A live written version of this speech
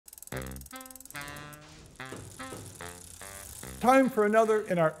Time for another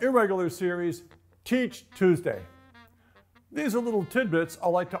in our irregular series, Teach Tuesday. These are little tidbits I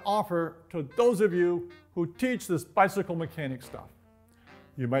like to offer to those of you who teach this bicycle mechanic stuff.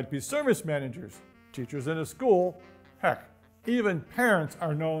 You might be service managers, teachers in a school, heck, even parents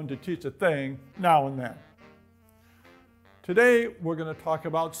are known to teach a thing now and then. Today, we're going to talk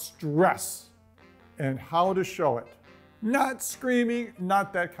about stress and how to show it. Not screaming,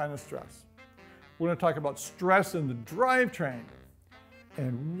 not that kind of stress. We're going to talk about stress in the drivetrain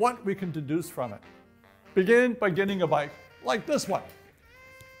and what we can deduce from it. Begin by getting a bike like this one.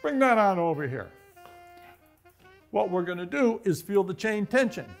 Bring that on over here. What we're going to do is feel the chain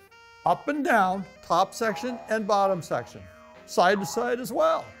tension. Up and down, top section and bottom section. Side to side as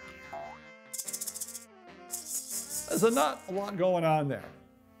well. There's not a lot going on there.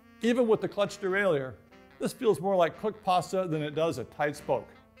 Even with the clutch derailleur, this feels more like cooked pasta than it does a tight spoke.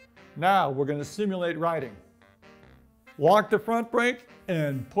 Now we're going to simulate riding. Lock the front brake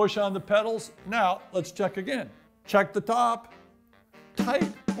and push on the pedals. Now let's check again. Check the top.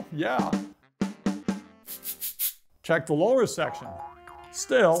 Tight. Oh, yeah. Check the lower section.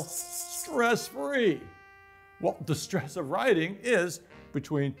 Still stress-free. Well, the stress of riding is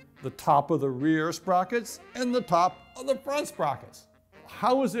between the top of the rear sprockets and the top of the front sprockets.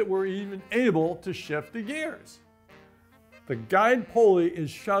 How is it we're even able to shift the gears? The guide pulley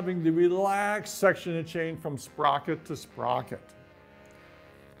is shoving the relaxed section of chain from sprocket to sprocket.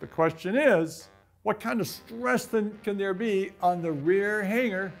 The question is, what kind of stress then can there be on the rear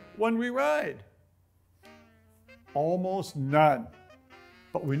hanger when we ride? Almost none.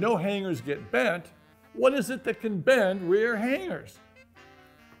 But we know hangers get bent. What is it that can bend rear hangers?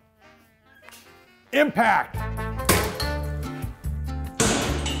 Impact.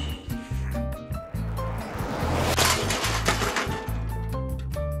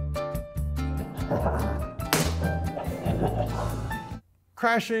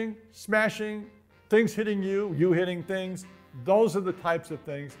 Crashing, smashing, things hitting you, you hitting things, those are the types of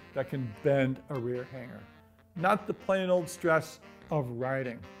things that can bend a rear hanger. Not the plain old stress of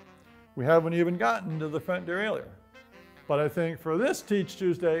riding. We haven't even gotten to the front derailleur. But I think for this Teach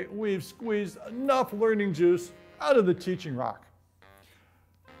Tuesday, we've squeezed enough learning juice out of the teaching rock.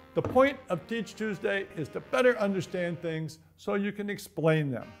 The point of Teach Tuesday is to better understand things so you can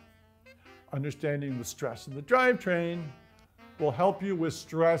explain them. Understanding the stress in the drivetrain will help you with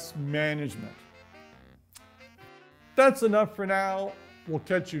stress management. That's enough for now. We'll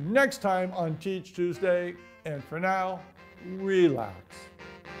catch you next time on Teach Tuesday. And for now, relax.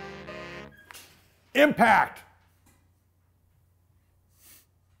 Impact!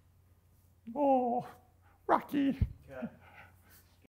 Oh, Rocky.